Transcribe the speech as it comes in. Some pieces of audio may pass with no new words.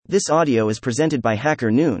This audio is presented by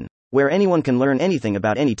Hackernoon, where anyone can learn anything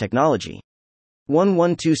about any technology.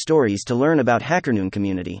 112 stories to learn about Hackernoon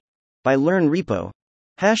community. By Learn Repo.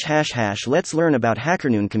 ### Let's learn about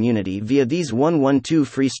Hackernoon community via these 112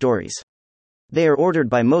 free stories. They are ordered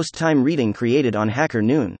by most time reading created on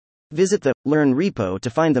Hackernoon. Visit the Learn Repo to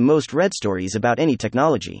find the most read stories about any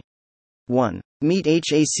technology. 1. Meet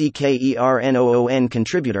Hackernoon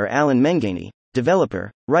contributor Alan Mengani,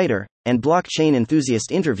 developer, writer, and blockchain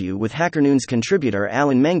enthusiast. Interview with Hackernoon's contributor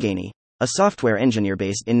Alan Mengani, a software engineer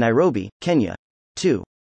based in Nairobi, Kenya. 2.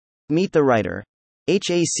 Meet the writer.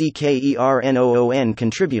 Hackernoon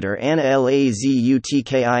contributor Anna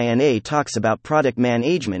LazutkinA talks about product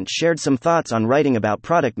management, shared some thoughts on writing about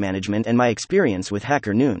product management and my experience with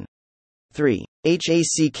Hackernoon. 3.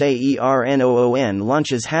 Hackernoon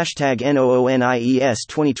launches #NOONIES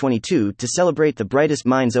 2022 to celebrate the brightest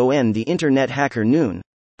minds on the internet. Hackernoon,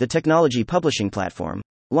 the technology publishing platform,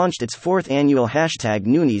 launched its 4th annual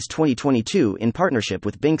 #Noonies 2022 in partnership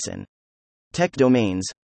with Binkson Tech Domains.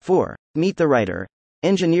 4. Meet the writer,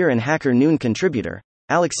 engineer and Hackernoon contributor,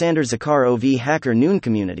 Alexander Zakar of Hackernoon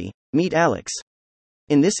community. Meet Alex.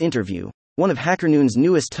 In this interview, one of Hackernoon's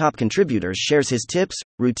newest top contributors shares his tips,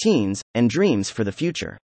 routines, and dreams for the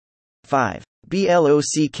future. 5. BLOCKLEADERS,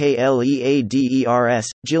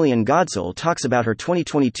 Jillian Godsoul talks about her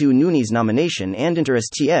 2022 Noonies nomination and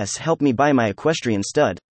interests. Help me buy my equestrian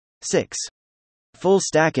stud. 6. Full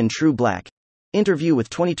Stack and True Black. Interview with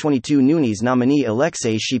 2022 Noonies nominee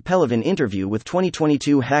Alexei Shepelevin. Interview with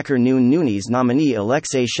 2022 Hackernoon Noonies nominee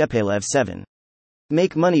Alexei Shepelev. 7.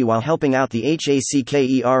 Make money while helping out the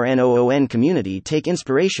Hackernoon community. Take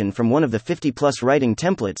inspiration from one of the 50+ writing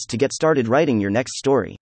templates to get started writing your next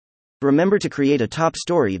story. Remember to create a top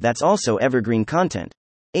story that's also evergreen content.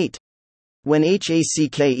 8. When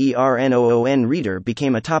Hackernoon reader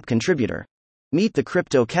became a top contributor. Meet the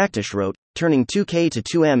Crypto Cactus wrote, turning 2K to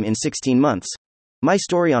 2M in 16 months. My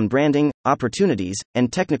story on branding, opportunities, and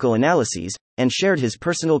technical analyses, and shared his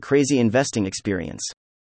personal crazy investing experience.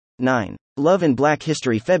 9. Love and Black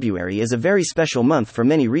History. February is a very special month for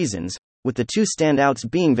many reasons, with the two standouts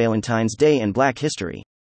being Valentine's Day and Black History.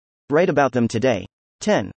 Write about them today.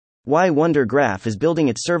 10. Why WonderGraph is building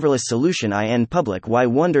its serverless solution in public. Why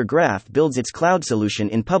WonderGraph builds its cloud solution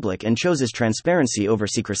in public and chooses transparency over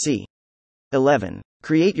secrecy. 11.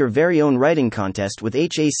 Create your very own writing contest with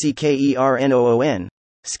Hackernoon.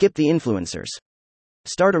 Skip the influencers.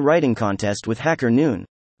 Start a writing contest with Hackernoon.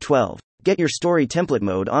 12. Get your story template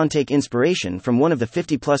mode on. Take inspiration from one of the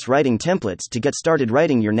 50+ writing templates to get started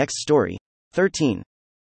writing your next story. 13.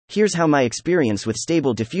 Here's how my experience with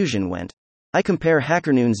Stable Diffusion went. I compare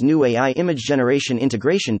Hackernoon's new AI image generation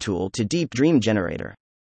integration tool to Deep Dream Generator.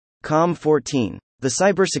 14. The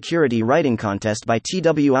Cybersecurity Writing Contest by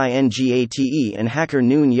TWINGATE and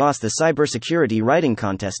Hackernoon. Yes, the Cybersecurity Writing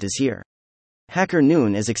Contest is here.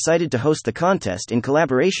 Hackernoon is excited to host the contest in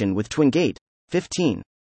collaboration with Twingate. 15.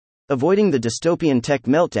 Avoiding the Dystopian Tech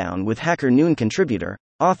Meltdown with Hackernoon contributor,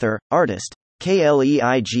 author, artist,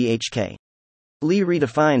 KLEIGHK. Lee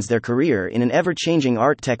redefines their career in an ever-changing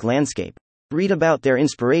art tech landscape. Read about their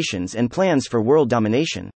inspirations and plans for world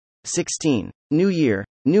domination. 16. New Year,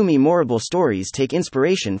 new memorable stories. Take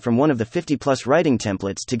inspiration from one of the 50+ writing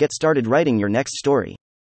templates to get started writing your next story.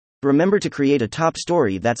 Remember to create a top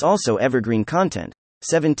story that's also evergreen content.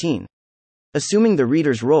 17. Assuming the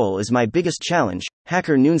reader's role is my biggest challenge.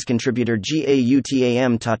 Hackernoon's contributor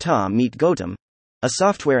Gautam Tata. Meet Gautam, a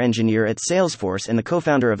software engineer at Salesforce and the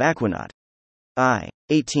co-founder of Aquanaut.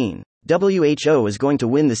 18. WHO is going to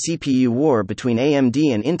win the CPU war between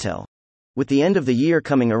AMD and Intel. With the end of the year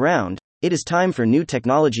coming around, it is time for new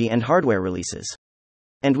technology and hardware releases.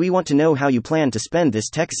 And we want to know how you plan to spend this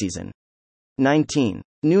tech season. 19.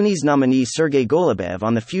 Noonies nominee Sergey Golubev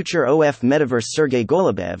on the future OF Metaverse. Sergey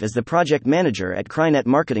Golubev is the project manager at Crynet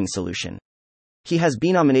Marketing Solution. He has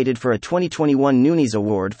been nominated for a 2021 Noonies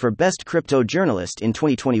Award for Best Crypto Journalist in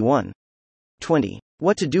 2021. 20.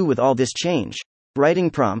 What to do with all this change? Writing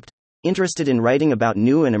prompt. Interested in writing about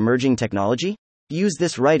new and emerging technology? Use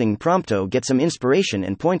this writing prompt to get some inspiration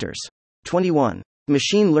and pointers. 21.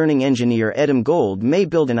 Machine learning engineer Edom Gold may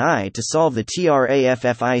build an AI to solve the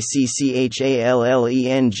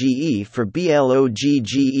TRAFFICCHALLENGE for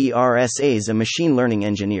BLOGGERS. As a machine learning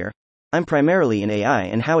engineer, I'm primarily in AI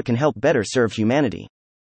and how it can help better serve humanity.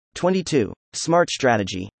 22. Smart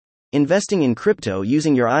strategy. Investing in crypto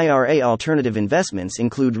using your IRA. Alternative investments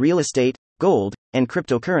include real estate, gold, and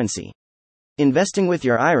cryptocurrency. Investing with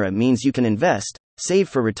your IRA means you can invest, save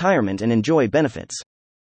for retirement, and enjoy benefits.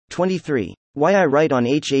 23. Why I write on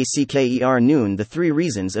Hackernoon. The 3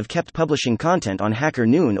 reasons I've kept publishing content on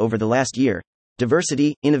Hackernoon over the last year.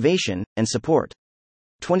 diversity, innovation, and support.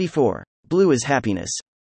 24. Blue is happiness.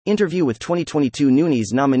 Interview with 2022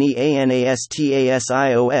 Noonies nominee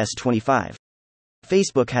ANASTASIOS 25.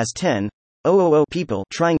 Facebook has 10,000 people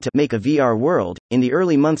trying to make a VR world. In the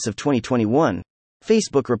early months of 2021,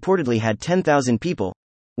 Facebook reportedly had 10,000 people,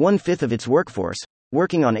 1/5 of its workforce,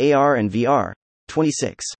 working on AR and VR.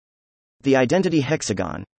 26. The Identity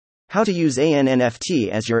Hexagon. How to use an NFT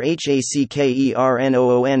as your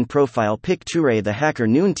Hackernoon profile picture. The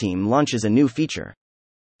Hackernoon team launches a new feature.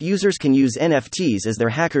 Users can use NFTs as their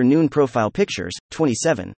Hackernoon profile pictures.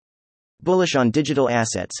 27. Bullish on digital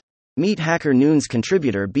assets. Meet Hackernoon's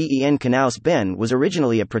contributor Ben Knaus. Ben was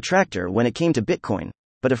originally a protractor when it came to Bitcoin,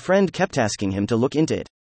 but a friend kept asking him to look into it.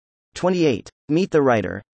 28. Meet the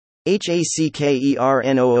writer.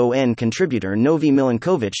 Hackernoon contributor Novi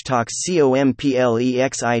Milinkovic talks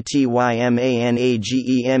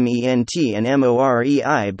complexitymanagemент and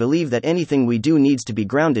MOREI believe that anything we do needs to be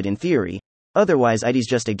grounded in theory, otherwise it is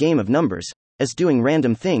just a game of numbers, as doing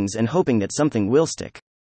random things and hoping that something will stick.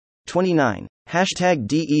 29. Hashtag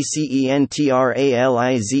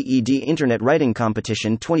DECENTRALIZED Internet Writing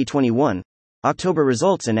Competition 2021. October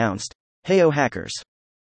results announced. Heyo hackers.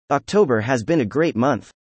 October has been a great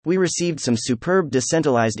month. We received some superb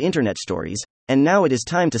decentralized internet stories, and now it is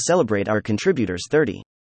time to celebrate our contributors 30.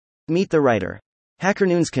 Meet the writer.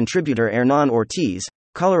 Hackernoon's contributor Hernan Ortiz,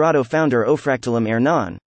 Colorado founder Ofractalum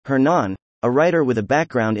Hernan, a writer with a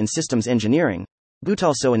background in systems engineering, but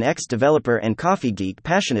also an ex-developer and coffee geek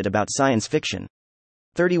passionate about science fiction.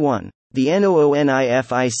 31. The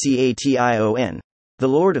NOONIFICATION. The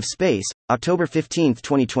Lord of Space, October 15,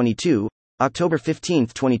 2022, October 15,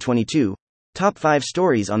 2022. Top 5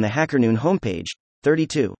 stories on the Hackernoon homepage.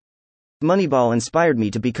 32. Moneyball inspired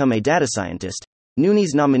me to become a data scientist.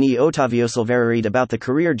 Noonies nominee Otavio Silveira. Read about the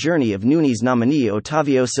career journey of Noonies nominee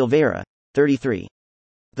Otavio Silveira. 33.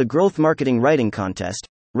 The Growth Marketing Writing Contest.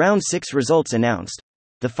 Round 6 results announced.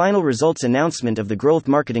 The final results announcement of the Growth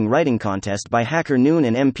Marketing Writing Contest by Hackernoon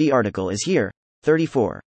and MP article is here.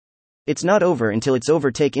 34. It's not over until it's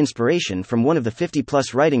over. Take inspiration from one of the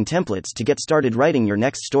 50+ writing templates to get started writing your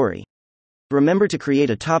next story. Remember to create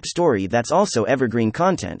a top story that's also evergreen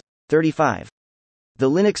content. 35. The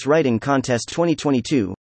Linux Writing Contest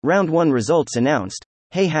 2022, Round 1 results announced.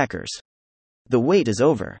 Hey hackers. The wait is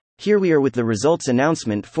over. Here we are with the results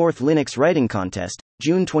announcement. 4th Linux Writing Contest,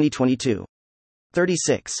 June 2022.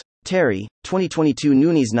 36. Terry, 2022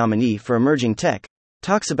 Noonies nominee for Emerging Tech,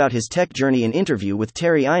 talks about his tech journey in interview with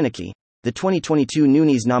Terry Einecke, the 2022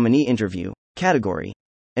 Noonies nominee interview, category.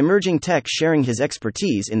 Emerging Tech sharing his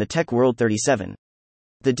expertise in the tech world. 37.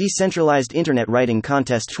 The Decentralized Internet Writing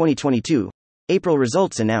Contest 2022, April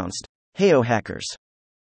results announced. Heyo hackers.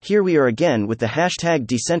 Here we are again with the hashtag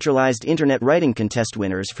Decentralized Internet Writing Contest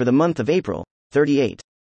winners for the month of April. 38.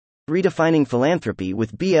 Redefining Philanthropy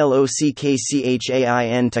with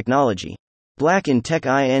BLOCKCHAIN Technology. Black in Tech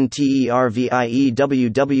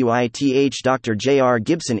INTERVIEWWITH. Dr. J.R.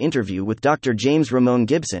 Gibson interview with Dr. James Ramon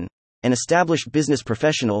Gibson, an established business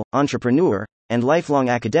professional, entrepreneur, and lifelong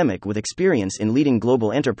academic with experience in leading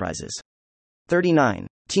global enterprises. 39.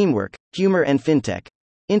 Teamwork, Humor and FinTech.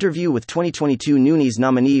 Interview with 2022 Noonies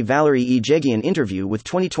nominee Valerie Ejegian. Interview with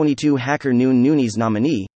 2022 Hackernoon Noonies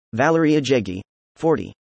nominee, Valerie Ejegi.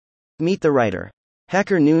 40. Meet the writer.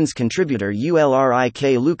 Hackernoon's contributor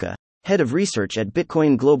Ulrik Luka, head of research at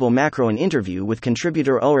Bitcoin Global Macro. An interview with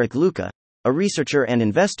contributor Ulrich Luka, a researcher and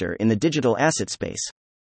investor in the digital asset space.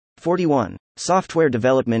 41. Software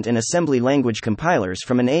development and assembly language compilers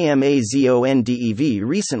from an AMAZONDEV.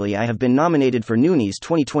 Recently I have been nominated for Noonies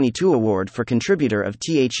 2022 Award for Contributor of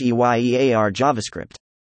THEYEAR JavaScript.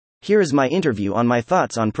 Here is my interview on my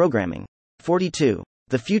thoughts on programming. 42.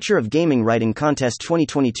 The Future of Gaming Writing Contest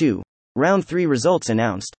 2022, Round 3 results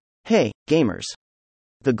announced. Hey, gamers.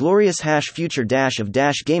 The glorious Future of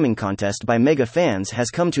Gaming contest by mega fans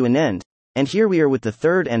has come to an end, and here we are with the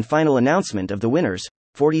third and final announcement of the winners.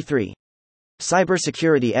 43.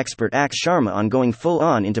 Cybersecurity expert Ax Sharma on going full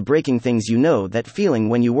on into breaking things. You know that feeling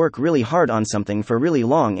when you work really hard on something for really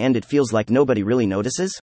long and it feels like nobody really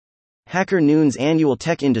notices? Hackernoon's annual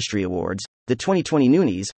Tech Industry Awards, the 2020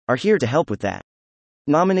 Noonies, are here to help with that.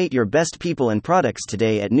 Nominate your best people and products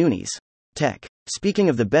today at Noonies Tech. Speaking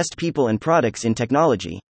of the best people and products in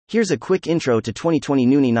technology, here's a quick intro to 2020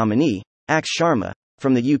 Noonie nominee, Ax Sharma,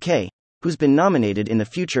 from the UK, who's been nominated in the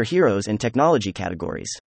Future Heroes and Technology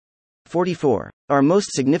categories. 44. Our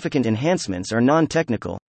most significant enhancements are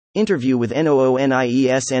non-technical. Interview with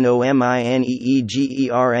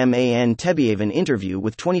NOONIESNOMINEEGERMAN Tebiev. An interview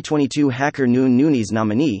with 2022 Hackernoon Noonies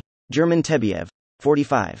nominee, German Tebiev.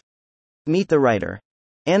 45. Meet the writer.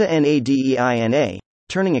 Anna Nadeina,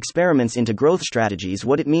 Turning Experiments into Growth Strategies,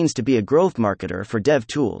 What It Means to Be a Growth Marketer for Dev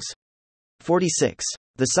Tools. 46.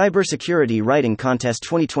 The Cybersecurity Writing Contest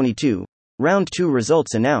 2022. Round 2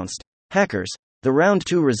 results announced. Hackers. The Round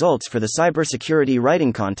 2 results for the Cybersecurity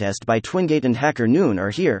Writing Contest by Twingate and Hackernoon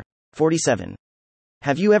are here. 47.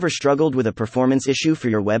 Have you ever struggled with a performance issue for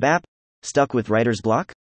your web app? Stuck with writer's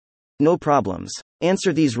block? No problems.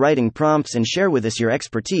 Answer these writing prompts and share with us your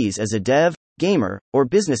expertise as a dev, gamer, or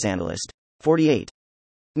business analyst. 48.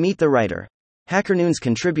 Meet the writer. Hackernoon's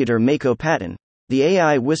contributor Mako Patton. The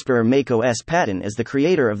AI whisperer Mako S. Patton is the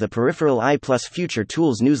creator of the Peripheral I Plus Future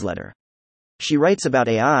Tools newsletter. She writes about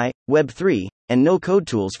AI, Web3, and no-code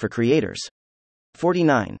tools for creators.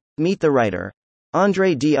 49. Meet the writer.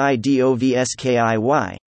 Andre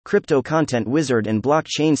Didovskiy, crypto content wizard and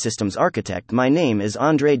blockchain systems architect. My name is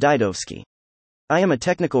Andre Didovsky. I am a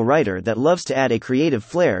technical writer that loves to add a creative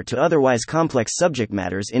flair to otherwise complex subject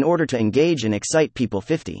matters in order to engage and excite people.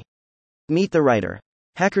 50. Meet the writer.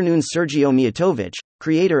 Hackernoon's Sergio Mijatovic,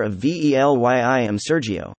 creator of VELY. I am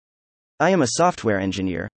Sergio. I am a software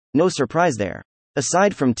engineer. No surprise there.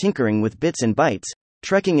 Aside from tinkering with bits and bytes,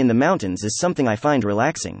 trekking in the mountains is something I find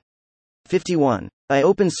relaxing. 51. I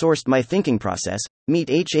open-sourced my thinking process. Meet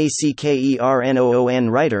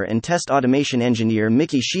Hackernoon writer and test automation engineer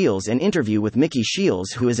Mickey Shields and interview with Mickey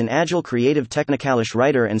Shields, who is an agile creative technicalish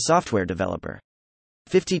writer and software developer.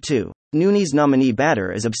 52. Noonies nominee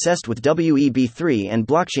Batter is obsessed with Web3 and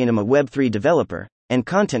blockchain. I'm a Web3 developer and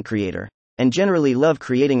content creator, and generally love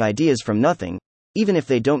creating ideas from nothing, even if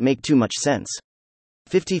they don't make too much sense.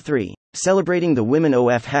 53. Celebrating the Women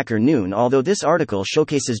of Hackernoon. Although this article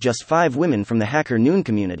showcases just 5 women from the Hackernoon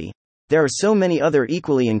community, there are so many other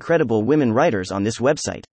equally incredible women writers on this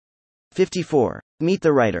website. 54. Meet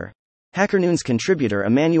the writer. Hackernoon's contributor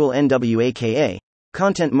Emmanuel Nwaka,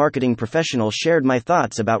 content marketing professional, shared my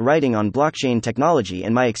thoughts about writing on blockchain technology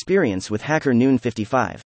and my experience with Hackernoon.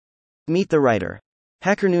 55. Meet the writer.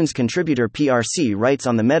 Hackernoon's contributor PRC writes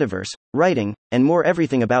on the metaverse, writing, and more.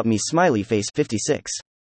 Everything about me. Smiley face. 56.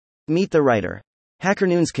 Meet the writer.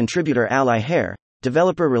 Hackernoon's contributor Ali Hare,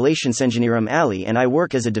 developer relations engineer. I'm Ali and I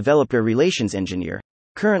work as a developer relations engineer,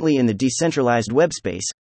 currently in the decentralized web space,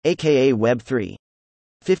 aka Web3.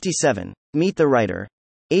 57. Meet the writer.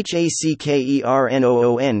 Hackernoon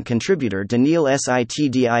contributor Daniil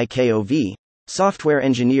Sitdikov, software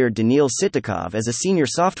engineer Daniil Sitdikov is a senior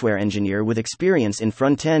software engineer with experience in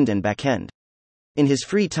front-end and back-end. In his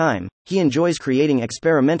free time, he enjoys creating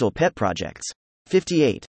experimental pet projects.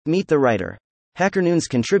 58. Meet the writer. Hackernoon's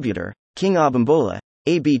contributor, King Abimbola,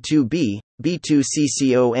 AB2B,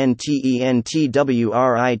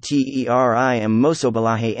 B2CCONTENTWRITERI. M.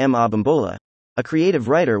 Mosobalahe M. Abimbola, a creative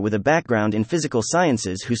writer with a background in physical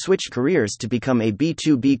sciences who switched careers to become a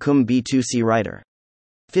B2B cum B2C writer.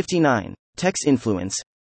 59. Tech's influence.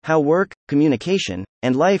 How work, communication,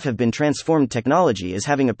 and life have been transformed. Technology is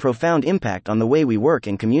having a profound impact on the way we work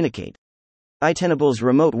and communicate. It enables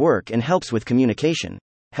remote work and helps with communication.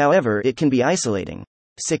 However, it can be isolating.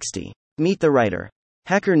 60. Meet the writer.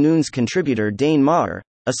 Hackernoon's contributor Dane Maher,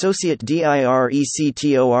 Associate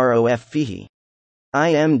Directorof Fihi. I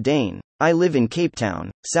am Dane. I live in Cape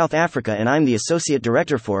Town, South Africa, and I'm the Associate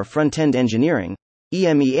Director for Front-End Engineering,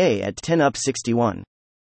 EMEA at 10up 61.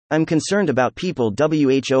 I'm concerned about people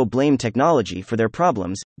who blame technology for their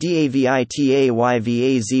problems.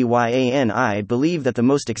 DAVITAYVAZYAN. I believe that the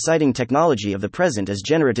most exciting technology of the present is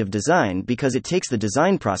generative design because it takes the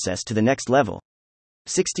design process to the next level.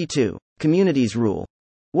 62. Communities rule.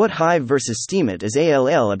 What Hive versus Steemit is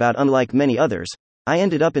ALL about? Unlike many others, I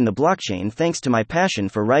ended up in the blockchain thanks to my passion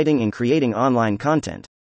for writing and creating online content.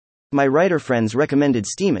 My writer friends recommended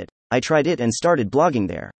Steemit, I tried it and started blogging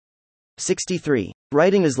there. 63.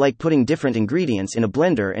 Writing is like putting different ingredients in a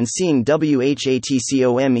blender and seeing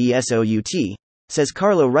WHATCOMESOUT, says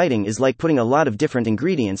Carlo. Writing is like putting a lot of different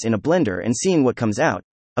ingredients in a blender and seeing what comes out,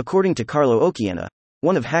 according to Carlo Okiena,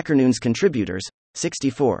 one of Hackernoon's contributors.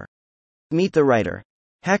 64. Meet the writer.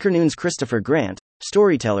 Hackernoon's Christopher Grant,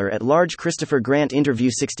 storyteller at large. Christopher Grant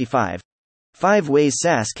interview. 65. 5 ways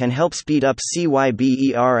SaaS can help speed up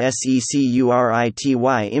cybersecurity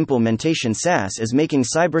implementation. SaaS is making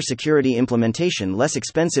cybersecurity implementation less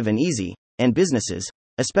expensive and easy, and businesses,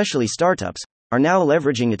 especially startups, are now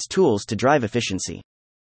leveraging its tools to drive efficiency.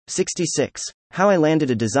 66. How I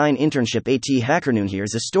landed a design internship at Hackernoon.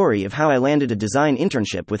 Here's a story of how I landed a design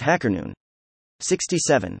internship with Hackernoon.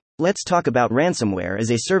 67. Let's talk about ransomware as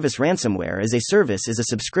a service. Ransomware as a service is a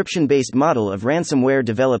subscription-based model of ransomware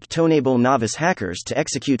developed to enable novice hackers to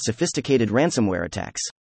execute sophisticated ransomware attacks.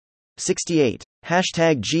 68.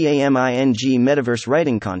 #GAMING Metaverse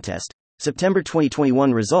Writing Contest. September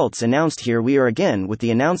 2021 results announced. Here we are again with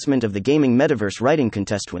the announcement of the gaming metaverse writing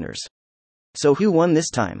contest winners. So who won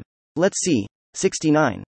this time? Let's see.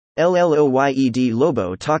 69. LLOYED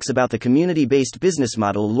Lobo talks about the community-based business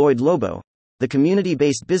model. Lloyd Lobo. The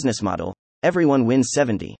community-based business model. Everyone wins.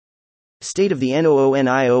 70. State of the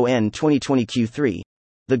NOONION 2020 Q3.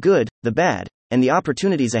 The good, the bad, and the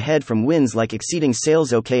opportunities ahead, from wins like exceeding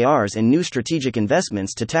sales OKRs and new strategic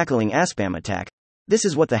investments to tackling a spam attack. This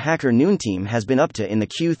is what the Hackernoon team has been up to in the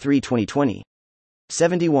Q3 2020.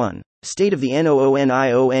 71. State of the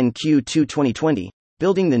NOONION Q2 2020.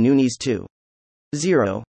 Building the Noonies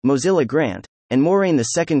 2.0. Mozilla Grant, and Moraine. The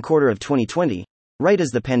second quarter of 2020, right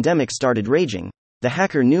as the pandemic started raging, the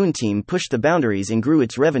Hackernoon team pushed the boundaries and grew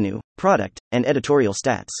its revenue, product, and editorial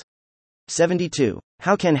stats. 72.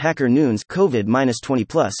 How can Hackernoon's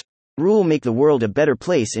COVID-20+ rule make the world a better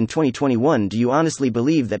place in 2021? Do you honestly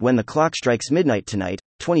believe that when the clock strikes midnight tonight,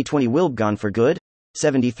 2020 will be gone for good?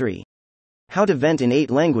 73. How to vent in 8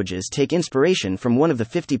 languages. Take inspiration from one of the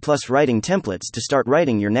 50+ writing templates to start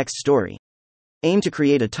writing your next story. Aim to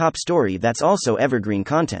create a top story that's also evergreen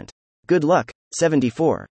content. Good luck.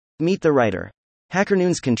 74. Meet the writer.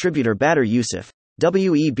 Hackernoon's contributor Badr Yusuf,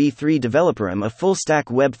 Web3 developer. I'm a full-stack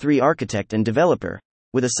Web3 architect and developer,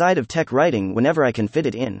 with a side of tech writing whenever I can fit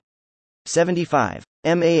it in. 75.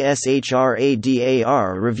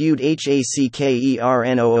 MASHRADAR reviewed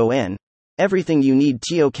HACKERNOON. Everything you need.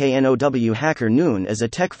 TOKNOW. Hackernoon is a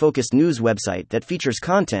tech-focused news website that features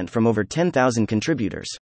content from over 10,000 contributors.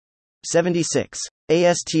 76.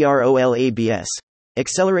 ASTROLABS.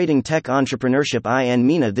 Accelerating Tech Entrepreneurship in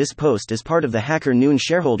MENA. This post is part of the Hackernoon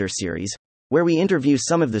shareholder series, where we interview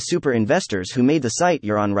some of the super investors who made the site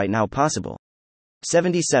you're on right now possible.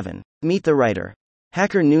 77. Meet the writer.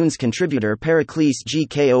 Hackernoon's contributor Pericles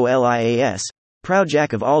Gkolias, proud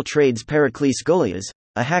jack of all trades. Pericles Golias,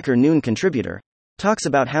 a Hackernoon contributor, talks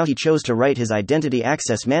about how he chose to write his identity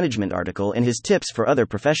access management article and his tips for other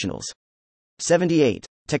professionals. 78.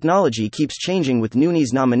 Technology keeps changing with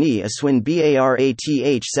Noonies nominee Aswin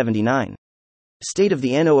Barath. 79. State of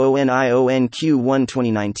the NOONION Q1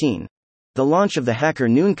 2019. The launch of the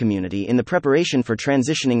Hackernoon community. In the preparation for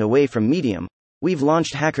transitioning away from Medium, we've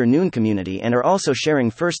launched Hackernoon community and are also sharing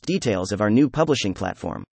first details of our new publishing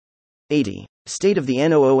platform. 80. State of the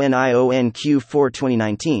NOONION Q4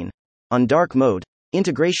 2019. On dark mode,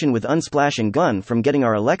 integration with Unsplash and Gun from getting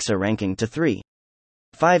our Alexa ranking to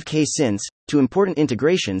 3.5K since, to important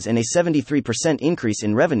integrations and a 73% increase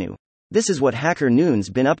in revenue. This is what Hackernoon's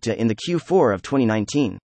been up to in the Q4 of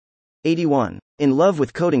 2019. 81. In love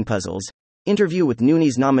with coding puzzles. Interview with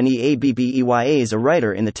Noonies nominee ABBEYA. As a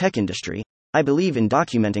writer in the tech industry, I believe in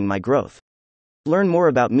documenting my growth. Learn more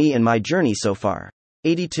about me and my journey so far.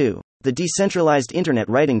 82. The Decentralized Internet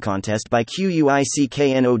Writing Contest by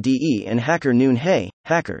QUICKNODE and Hackernoon. Hey,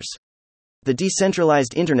 hackers! The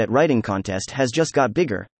Decentralized Internet Writing Contest has just got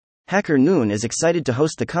bigger. Hackernoon is excited to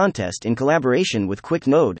host the contest in collaboration with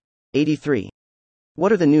QuickNode. 83.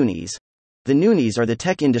 What are the Noonies? The Noonies are the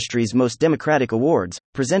tech industry's most democratic awards,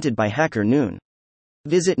 presented by Hackernoon.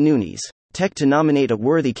 Visit Noonies Tech to nominate a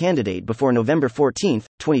worthy candidate before November 14,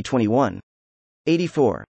 2021.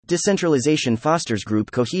 84. Decentralization fosters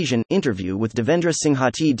group cohesion. Interview with Devendra Singh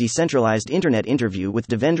Hati. Decentralized Internet interview with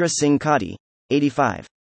Devendra Singh Hati. 85.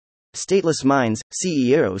 Stateless Minds,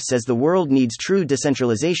 CEO says the world needs true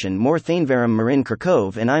decentralization. More Thainvaram Marin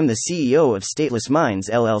Kirkov and I'm the CEO of Stateless Minds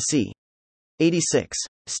LLC. 86.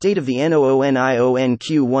 State of the NOONION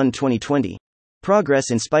Q1 2020. Progress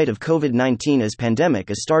in spite of COVID-19. As pandemic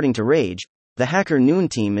is starting to rage, the Hackernoon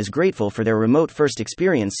team is grateful for their remote-first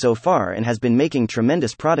experience so far and has been making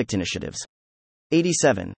tremendous product initiatives.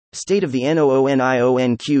 87. State of the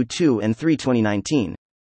NOONION Q2 and 3 2019.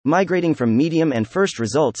 Migrating from Medium and first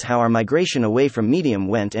results. How our migration away from Medium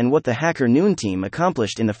went and what the Hackernoon team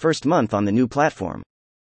accomplished in the first month on the new platform.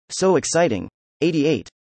 So exciting. 88.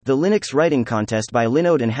 The Linux Writing Contest by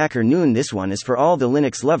Linode and Hackernoon. This one is for all the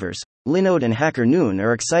Linux lovers. Linode and Hackernoon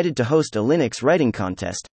are excited to host a Linux Writing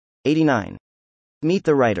Contest. 89. Meet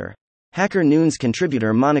the writer. Hackernoon's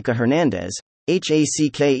contributor Monica Hernandez,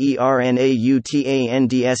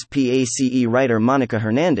 HACKERNAUTANDSPACE. Writer Monica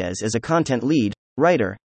Hernandez is a content lead,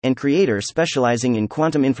 writer, and creator specializing in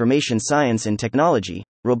quantum information science and technology,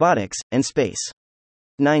 robotics, and space.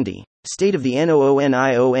 90. State of the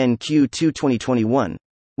NOONION Q2 2021.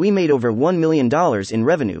 We made over $1 million in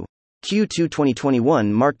revenue. Q2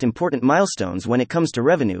 2021 marked important milestones when it comes to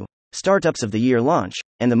revenue, Startups of the Year launch,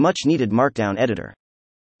 and the much-needed Markdown editor.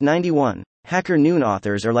 91. Hackernoon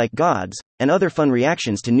authors are like gods, and other fun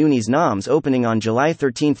reactions to Noonies noms. Opening on July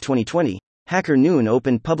 13, 2020, Hackernoon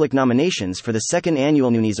opened public nominations for the second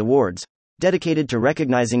annual Noonies Awards, dedicated to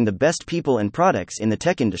recognizing the best people and products in the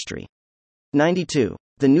tech industry. 92.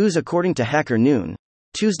 The news according to Hackernoon.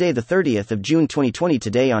 Tuesday, the 30th of June 2020.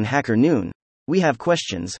 Today on Hackernoon, we have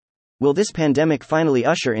questions. Will this pandemic finally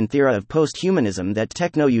usher in the era of post-humanism that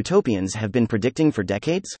techno-utopians have been predicting for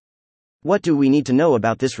decades? What do we need to know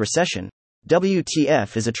about this recession?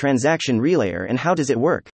 WTF is a transaction relayer and how does it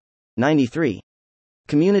work? 93.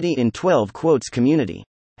 Community in 12 quotes. Community.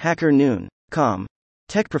 Hackernoon. Com.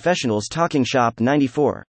 Tech professionals talking shop.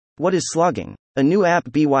 94. What is slogging? A new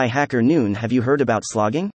app by Hackernoon. Have you heard about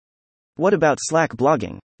slogging? What about Slack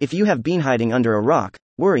blogging? If you have been hiding under a rock,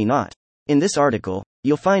 worry not. In this article,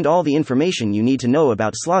 you'll find all the information you need to know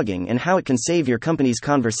about slogging and how it can save your company's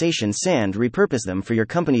conversations and repurpose them for your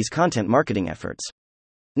company's content marketing efforts.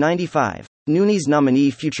 95. Noonies nominee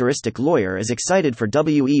futuristic lawyer is excited for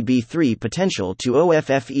WEB3 potential to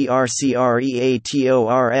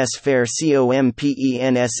OFFERCREATORS fair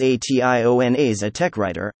COMPENSATIONAs. A tech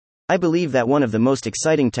writer. I believe that one of the most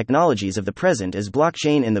exciting technologies of the present is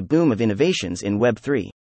blockchain and the boom of innovations in Web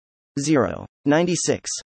 3.0. 96.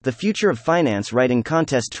 The Future of Finance Writing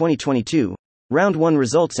Contest 2022. Round 1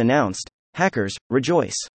 results announced. Hackers,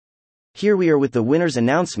 rejoice. Here we are with the winner's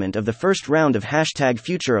announcement of the first round of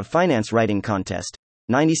 #Future of Finance Writing Contest.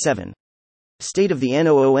 97. State of the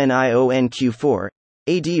NOONIONQ4.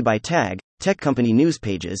 AD by Tag, tech company news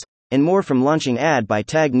pages, and more. From launching ad by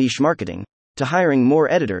Tag niche marketing, to hiring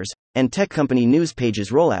more editors, and tech company news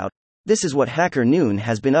pages rollout, this is what Hackernoon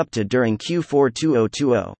has been up to during Q4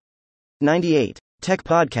 2020. 98. Tech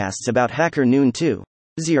podcasts about Hackernoon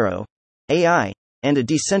 2.0. AI, and a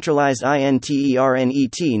decentralized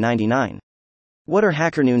internet. 99. What are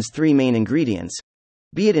Hackernoon's 3 main ingredients?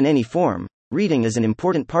 Be it in any form, reading is an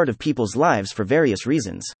important part of people's lives for various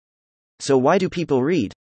reasons. So why do people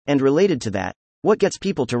read? And related to that, what gets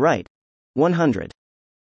people to write? 100.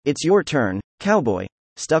 It's your turn, cowboy.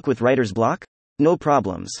 Stuck with writer's block? No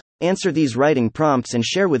problems. Answer these writing prompts and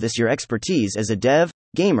share with us your expertise as a dev,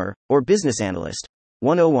 gamer, or business analyst.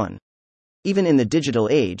 101. Even in the digital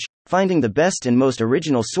age, finding the best and most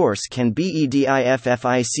original source can be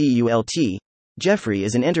difficult. Jeffrey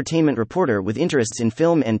is an entertainment reporter with interests in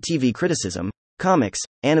film and TV criticism, comics,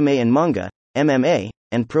 anime and manga, MMA,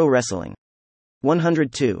 and pro wrestling.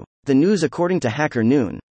 102. The news according to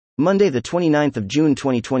Hackernoon. Monday, the 29th of June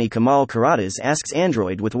 2020. Kamal Karadas asks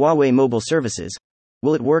Android with Huawei mobile services,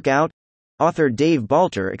 will it work out? Author Dave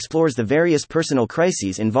Balter explores the various personal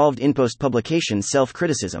crises involved in post-publication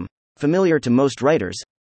self-criticism, familiar to most writers,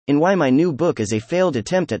 in why my new book is a failed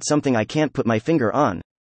attempt at something I can't put my finger on.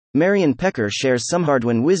 Marion Pecker shares some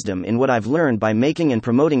hard-won wisdom in what I've learned by making and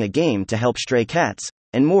promoting a game to help stray cats,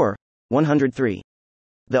 and more. 103.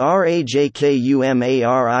 The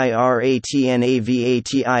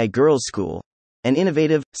RAJKUMARIRATNAVATI Girls' School. An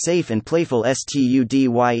innovative, safe and playful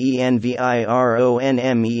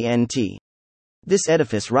STUDYENVIRONMENT. This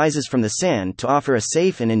edifice rises from the sand to offer a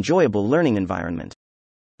safe and enjoyable learning environment.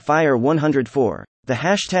 Fire 104. The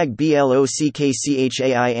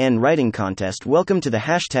 #BLOCKCHAIN Writing Contest. Welcome to the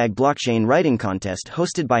 #Blockchain Writing Contest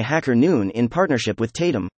hosted by Hackernoon in partnership with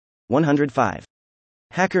Tatum. 105.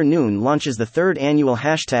 Hackernoon launches the 3rd annual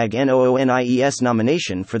 #NOONIES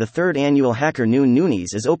nomination for the 3rd annual Hackernoon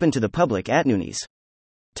Noonies is open to the public at Noonies.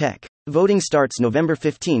 Tech. Voting starts November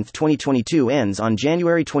 15, 2022, ends on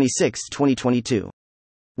January 26, 2022.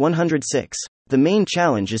 106. The main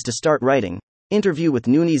challenge is to start writing. Interview with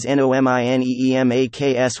Noonies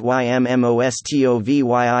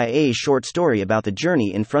NOMINEMAKSYMMOSTOVYIA short story about the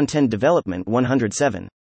journey in front-end development. 107.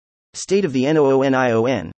 State of the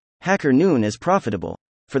NOONION. Hackernoon is profitable.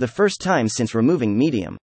 For the first time since removing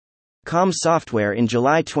Medium.com software in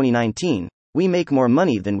July 2019, we make more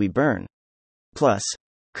money than we burn. Plus,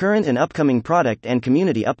 current and upcoming product and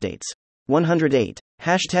community updates. 108.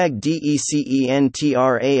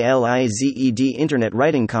 #DECENTRALIZED Internet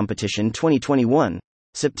Writing Competition 2021.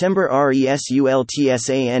 September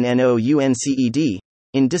RESULTSANNOUNCED.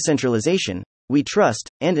 In decentralization, we trust,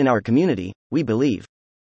 and in our community, we believe.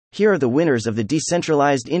 Here are the winners of the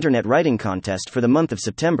Decentralized Internet Writing Contest for the month of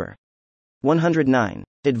September. 109.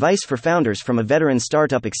 Advice for founders from a veteran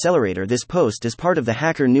startup accelerator. This post is part of the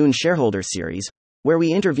Hackernoon shareholder series, where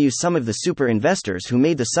we interview some of the super investors who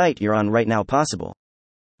made the site you're on right now possible.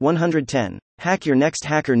 110. Hack your next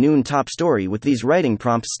Hackernoon top story with these writing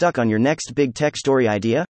prompts stuck on your next big tech story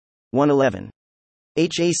idea. 111.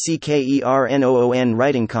 Hackernoon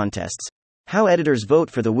Writing Contests. How editors vote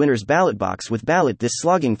for the winner's ballot box with ballot. This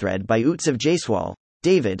slogging thread by Utsav Jaiswal,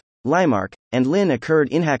 David, Limark, and Lynn occurred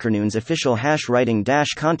in Hackernoon's official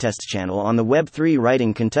 #writing-contests channel on the Web3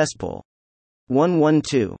 Writing Contest poll.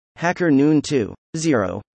 112. Hackernoon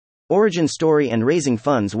 2.0. Origin story and raising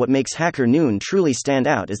funds. What makes Hackernoon truly stand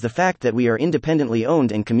out is the fact that we are independently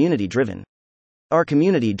owned and community driven. Our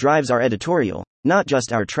community drives our editorial, not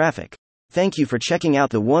just our traffic. Thank you for checking out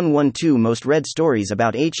the 112 most read stories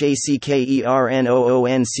about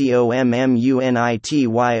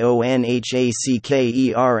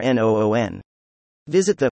Hackernoon.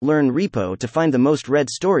 Visit the Learn repo to find the most read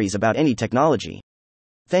stories about any technology.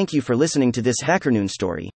 Thank you for listening to this Hackernoon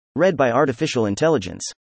story, read by artificial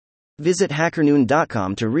intelligence. Visit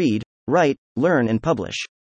hackernoon.com to read, write, learn, and publish.